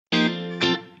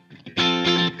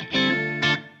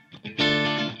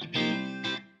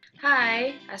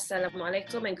Hi,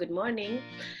 Assalamualaikum and good morning.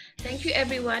 Thank you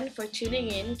everyone for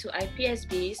tuning in to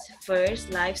IPSB's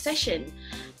first live session.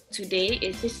 Today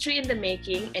is history in the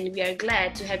making and we are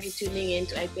glad to have you tuning in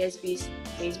to IPSB's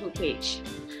Facebook page.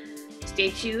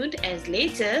 Stay tuned as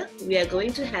later we are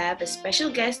going to have a special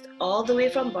guest all the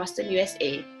way from Boston,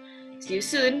 USA. See you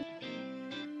soon.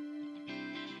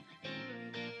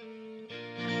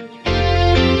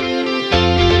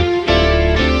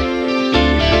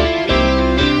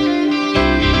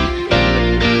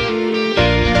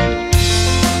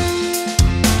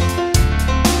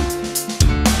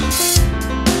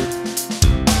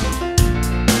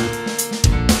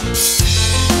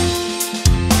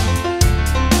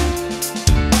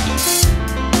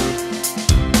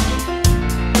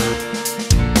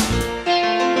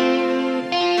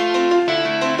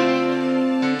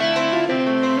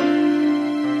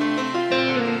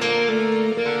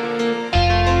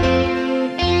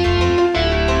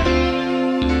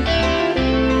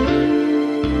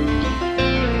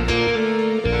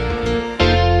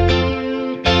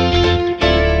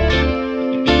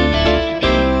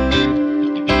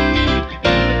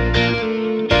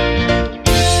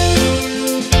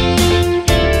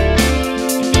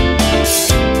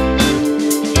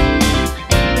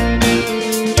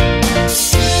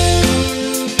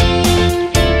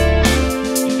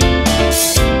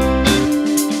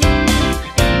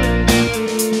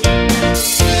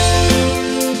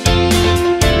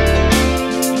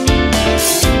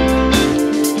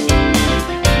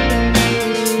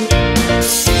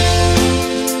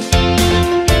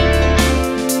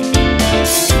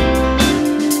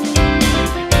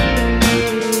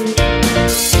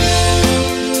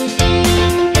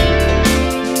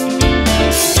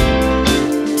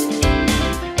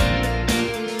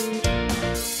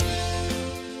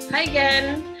 Hi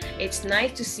again. It's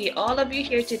nice to see all of you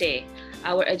here today.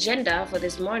 Our agenda for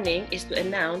this morning is to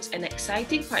announce an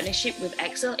exciting partnership with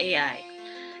Excel AI.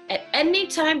 At any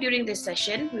time during this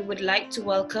session, we would like to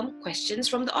welcome questions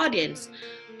from the audience.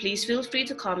 Please feel free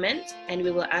to comment and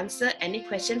we will answer any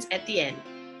questions at the end.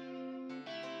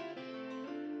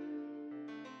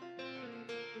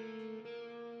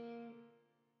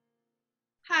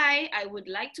 Hi, I would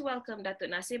like to welcome Datuk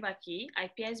Nasir,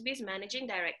 IPSB's Managing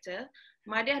Director,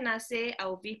 Mardhiah Nasir,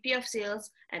 our VP of Sales,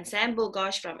 and Sam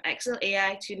Bogoch from Excel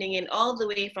AI tuning in all the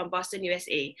way from Boston,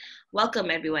 USA.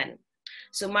 Welcome, everyone.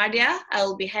 So Mardhiah, I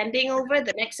will be handing over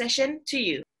the next session to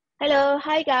you. Hello,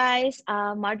 hi guys.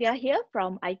 Mardhiah here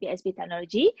from IPSB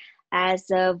Technology. As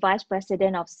Vice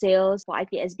President of Sales for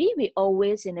IPSB, we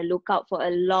always in the lookout for a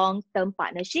long-term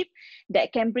partnership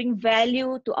that can bring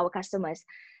value to our customers.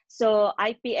 So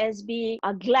IPSB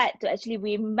are glad to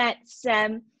we met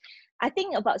Sam, I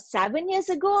think about 7 years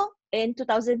ago in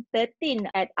 2013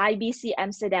 at IBC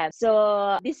Amsterdam.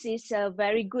 So this is a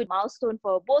very good milestone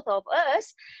for both of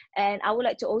us. And I would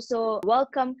like to also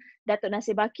welcome Datuk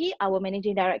Nasir, our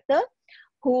Managing Director,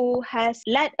 who has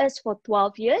led us for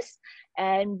 12 years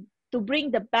and to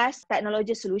bring the best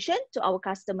technology solution to our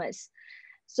customers.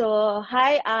 So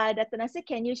hi, Datuk Nasir,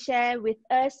 can you share with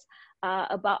us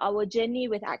about our journey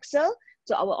with Excel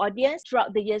to our audience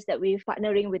throughout the years that we're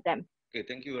partnering with them? Okay,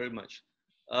 thank you very much.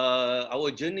 Our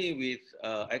journey with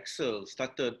Excel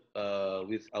started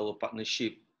with our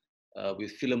partnership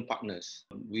with film partners.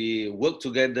 We worked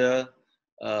together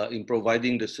in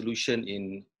providing the solution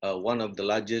in one of the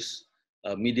largest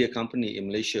media company in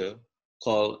Malaysia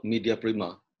called Media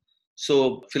Prima.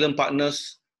 So film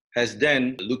partners has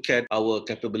then looked at our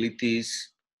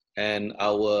capabilities and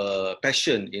our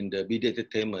passion in the media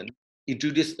entertainment,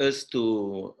 introduced us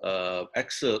to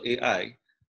Excel AI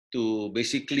to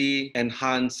basically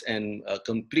enhance and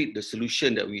complete the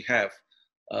solution that we have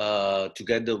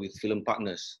together with film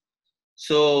partners.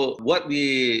 So what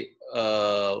we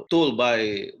told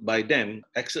by them,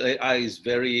 Excel AI is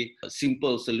very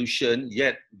simple solution,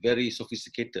 yet very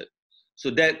sophisticated.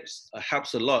 So that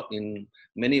helps a lot in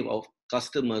many of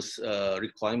customers'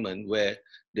 requirement where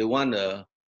they want a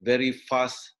very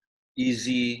fast,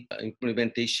 easy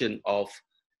implementation of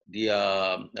the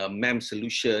MEM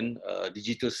solution,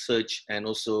 digital search, and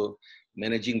also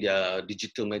managing their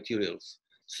digital materials.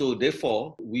 So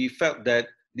therefore, we felt that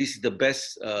this is the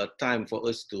best time for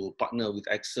us to partner with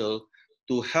Excel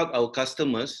to help our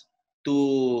customers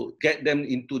to get them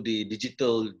into the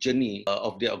digital journey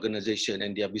of their organization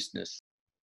and their business.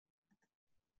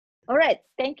 All right,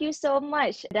 thank you so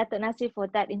much, Datuk Nasir, for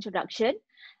that introduction.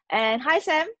 And hi,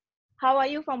 Sam. How are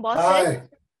you from Boston? Hi,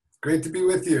 great to be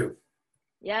with you.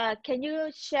 Yeah, can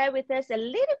you share with us a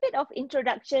little bit of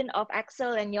introduction of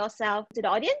Excel and yourself to the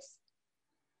audience?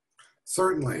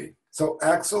 Certainly. So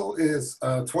Axel is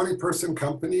a 20-person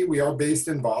company. We are based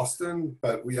in Boston,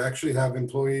 but we actually have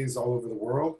employees all over the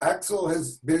world. Axel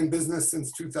has been in business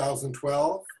since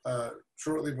 2012,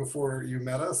 shortly before you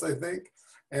met us, I think.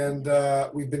 And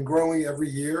we've been growing every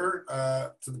year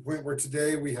to the point where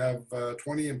today we have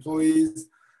 20 employees.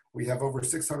 We have over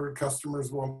 600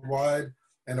 customers worldwide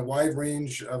and a wide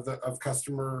range of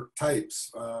customer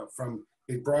types, from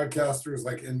big broadcasters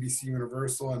like NBC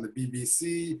Universal and the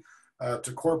BBC,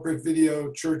 to corporate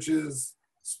video, churches,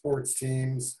 sports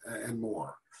teams, and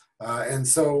more. And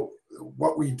so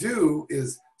what we do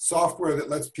is software that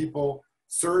lets people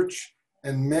search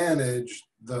and manage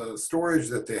the storage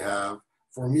that they have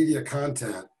for media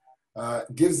content,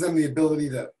 gives them the ability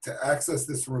to access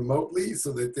this remotely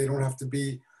so that they don't have to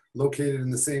be located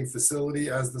in the same facility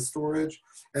as the storage,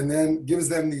 and then gives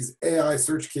them these AI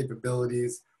search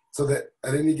capabilities so that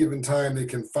at any given time they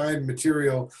can find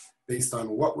material based on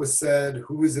what was said,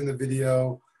 who was in the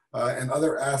video, and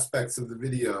other aspects of the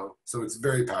video. So it's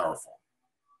very powerful.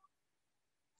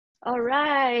 All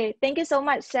right. Thank you so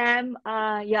much, Sam.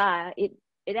 Yeah,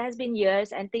 it has been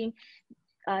years, and I think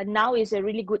now is a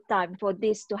really good time for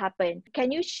this to happen.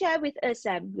 Can you share with us,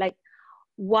 Sam, like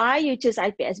why you choose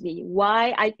IPSB?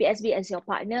 Why IPSB as your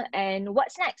partner, and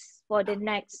what's next for the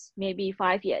next maybe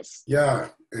 5 years? Yeah,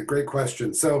 a great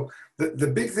question. So the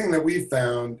big thing that we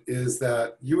found is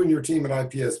that you and your team at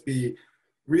IPSB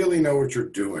really know what you're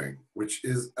doing, which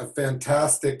is a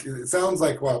fantastic, it sounds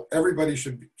like, well, everybody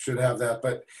should have that,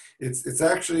 but it's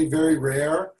actually very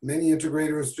rare. Many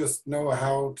integrators just know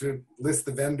how to list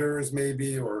the vendors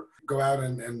maybe, or go out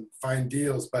and find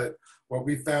deals. But what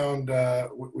we found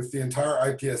with the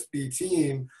entire IPSB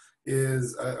team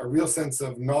is a real sense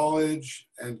of knowledge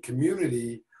and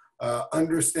community,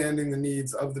 understanding the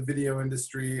needs of the video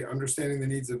industry, understanding the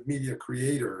needs of media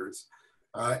creators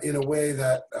in a way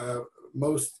that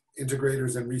most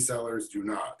integrators and resellers do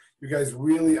not. You guys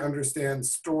really understand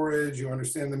storage, you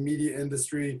understand the media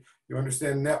industry, you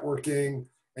understand networking,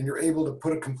 and you're able to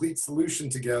put a complete solution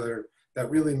together that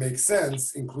really makes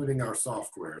sense, including our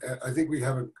software. I think we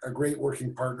have a great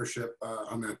working partnership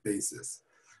on that basis.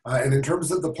 And in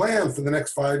terms of the plan for the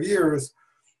next 5 years,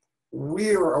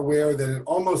 we are aware that in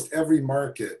almost every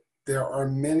market, there are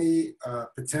many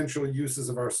potential uses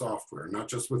of our software, not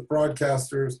just with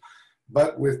broadcasters,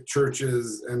 but with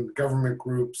churches and government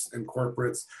groups and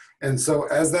corporates. And so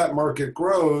as that market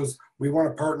grows, we want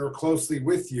to partner closely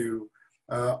with you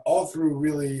all through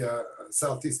really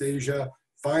Southeast Asia,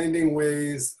 finding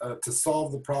ways to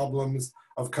solve the problems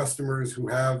of customers who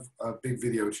have big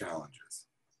video challenges.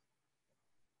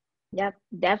 Yep,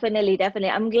 definitely.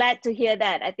 I'm glad to hear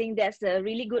that. I think that's a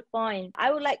really good point.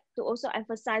 I would like to also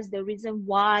emphasize the reason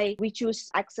why we choose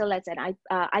Axel as an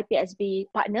IPSB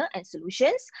partner and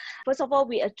solutions. First of all,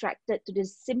 we attracted to the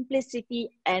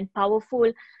simplicity and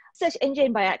powerful search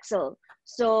engine by Axel.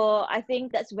 So I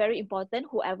think that's very important.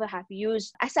 Whoever have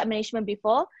used asset management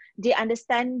before, they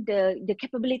understand the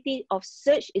capability of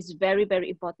search is very, very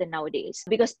important nowadays,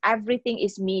 because everything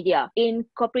is media. In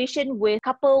cooperation with,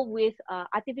 coupled with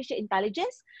artificial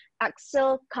intelligence,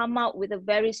 Axel come out with a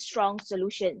very strong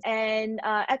solution. And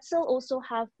Axel also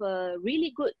have a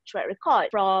really good track record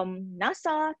from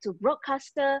NASA to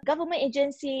broadcaster, government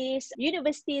agencies,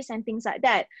 universities, and things like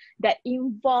that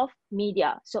involve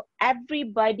media. So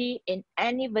everybody in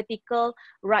any vertical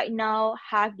right now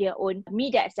have their own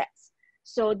media assets.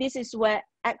 So this is where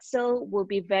Axel will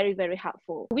be very, very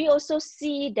helpful. We also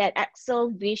see that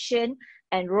Axel vision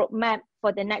and roadmap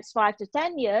for the next 5 to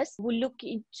 10 years will look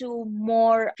into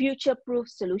more future-proof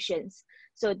solutions.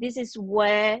 So this is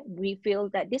where we feel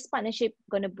that this partnership is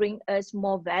going to bring us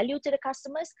more value to the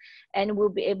customers, and we'll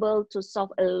be able to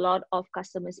solve a lot of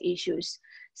customers' issues.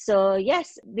 So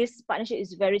yes, this partnership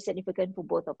is very significant for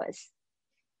both of us.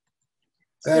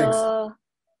 Thanks. So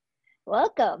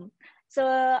welcome. So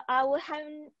I will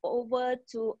hand over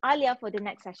to Alia for the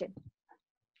next session.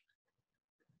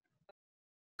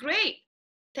 Great.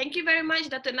 Thank you very much,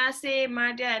 Datuk Nasir,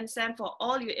 Mardhiah, and Sam for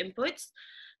all your inputs.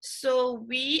 So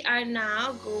we are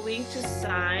now going to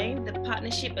sign the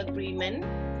partnership agreement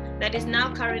that is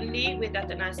now currently with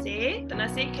Datuk Nasir. Datuk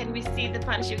Nasir, can we see the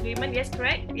partnership agreement? Yes,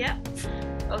 correct? Yeah.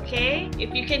 Okay.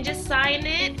 If you can just sign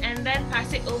it and then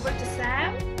pass it over to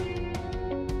Sam.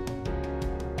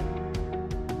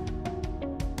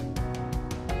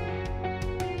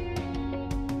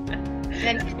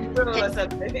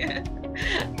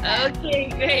 Okay,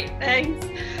 great, thanks.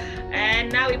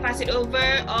 And now we pass it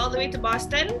over all the way to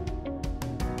Boston.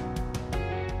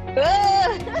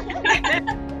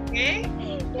 Okay.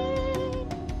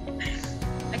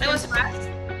 That was fast.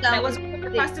 That was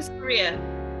the fastest career.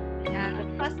 Yeah.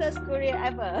 fastest courier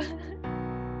ever.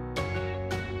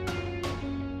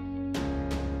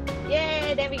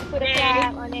 Yay, then we can put a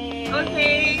clap on it.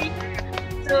 Okay.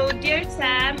 So, dear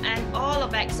Sam and all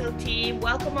of Excel team,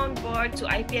 welcome on board to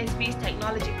IPSB's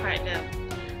technology partner.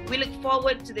 We look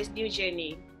forward to this new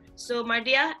journey. So,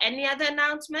 Mardhiah, any other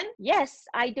announcement? Yes,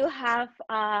 I do have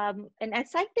an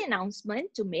exciting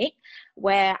announcement to make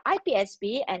where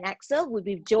IPSB and Excel will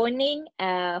be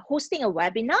hosting a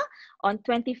webinar on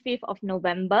 25th of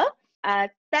November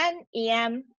at 10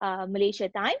 a.m. Malaysia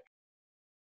time.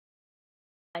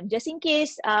 Just in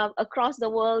case across the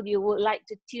world you would like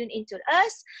to tune into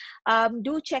us,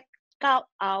 do check out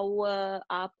our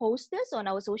posters on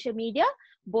our social media,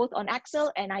 both on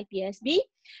Excel and IPSB.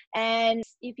 And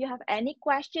if you have any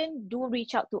question, do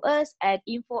reach out to us at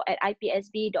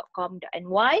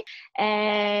info@ipsb.com.ny.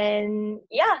 And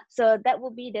yeah, so that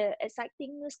will be the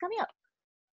exciting news coming up.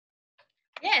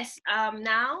 Yes,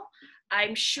 now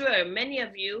I'm sure many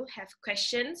of you have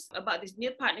questions about this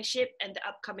new partnership and the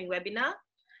upcoming webinar.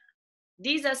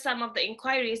 These are some of the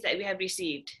inquiries that we have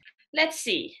received. Let's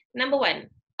see. Number one,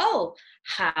 how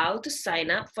to sign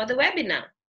up for the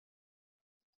webinar?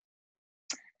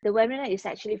 The webinar is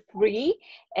actually free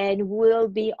and will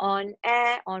be on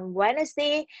air on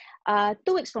Wednesday,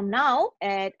 2 weeks from now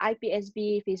at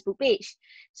IPSB Facebook page.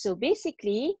 So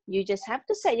basically, you just have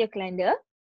to set your calendar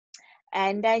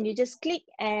and then you just click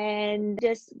and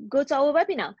just go to our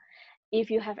webinar. If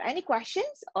you have any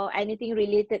questions or anything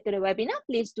related to the webinar,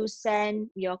 please do send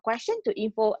your question to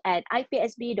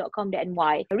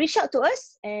info@ipsb.com.ny. Reach out to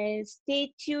us and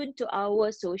stay tuned to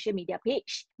our social media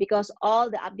page because all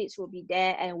the updates will be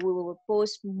there and we will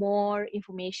post more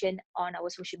information on our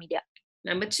social media.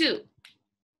 Number two,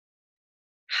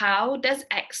 how does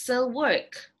Excel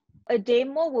work? A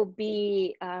demo will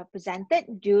be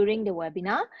presented during the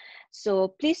webinar. So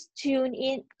please tune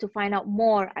in to find out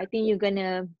more. I think you're going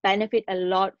to benefit a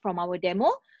lot from our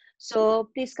demo. So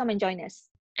please come and join us.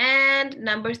 And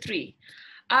number three,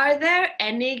 are there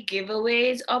any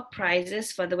giveaways or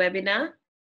prizes for the webinar?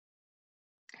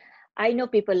 I know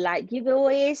people like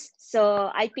giveaways.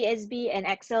 So IPSB and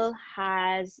Excel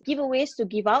has giveaways to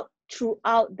give out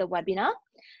throughout the webinar.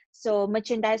 So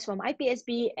merchandise from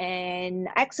IPSB and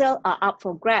Excel are up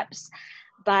for grabs.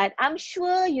 But I'm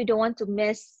sure you don't want to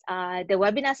miss the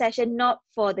webinar session, not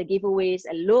for the giveaways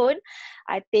alone.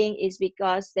 I think it's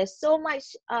because there's so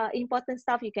much important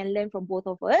stuff you can learn from both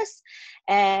of us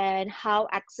and how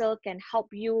Excel can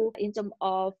help you in terms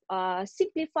of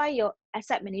simplify your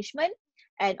asset management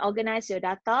and organize your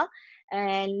data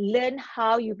and learn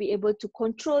how you'll be able to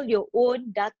control your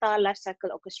own data lifecycle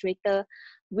orchestrator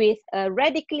with a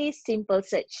radically simple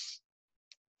search.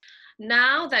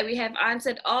 Now that we have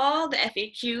answered all the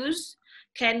FAQs,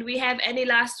 can we have any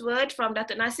last word from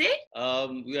Datuk Nasir?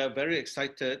 We are very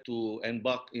excited to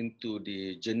embark into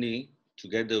the journey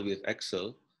together with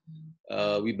Excel.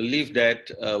 We believe that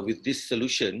with this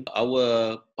solution,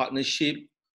 our partnership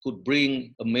could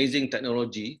bring amazing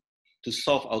technology to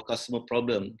solve our customer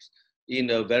problems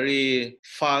in a very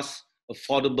fast,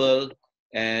 affordable,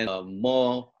 and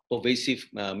more pervasive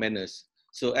manners.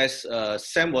 So as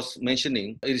Sam was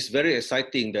mentioning, it is very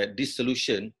exciting that this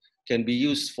solution can be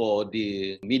used for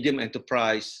the medium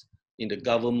enterprise, in the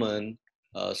government,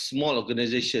 small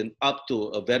organization, up to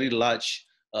a very large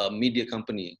media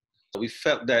company. We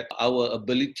felt that our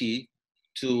ability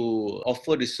to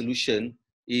offer the solution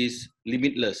is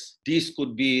limitless. This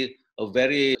could be a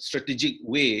very strategic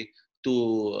way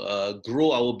to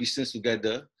grow our business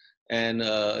together and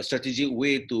a strategic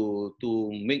way to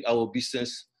make our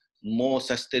business more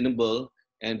sustainable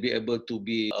and be able to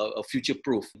be a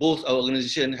future-proof. Both our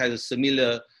organization has a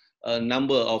similar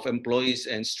number of employees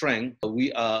and strength.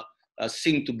 We are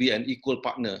seen to be an equal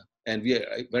partner, and we are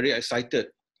very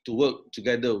excited to work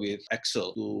together with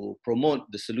Excel to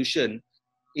promote the solution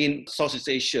in Southeast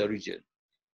Asia region.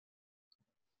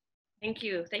 Thank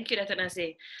you, Datuk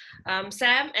Nasir.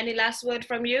 Sam, any last word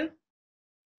from you?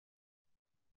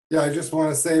 Yeah, I just want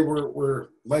to say we're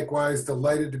likewise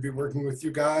delighted to be working with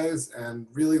you guys and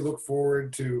really look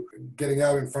forward to getting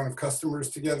out in front of customers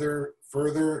together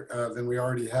further than we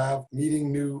already have, meeting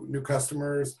new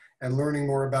customers and learning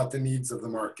more about the needs of the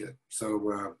market.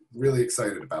 So really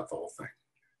excited about the whole thing.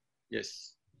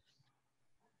 Yes.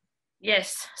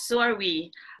 Yes, so are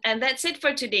we. And that's it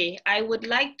for today. I would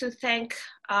like to thank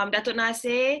Datuk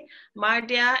Nasir,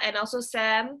 Mardhiah, and also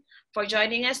Sam for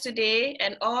joining us today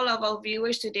and all of our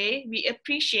viewers today. We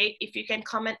appreciate if you can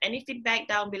comment any feedback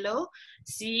down below.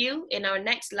 See you in our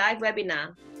next live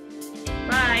webinar.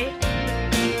 Bye.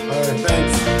 All right,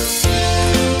 thanks.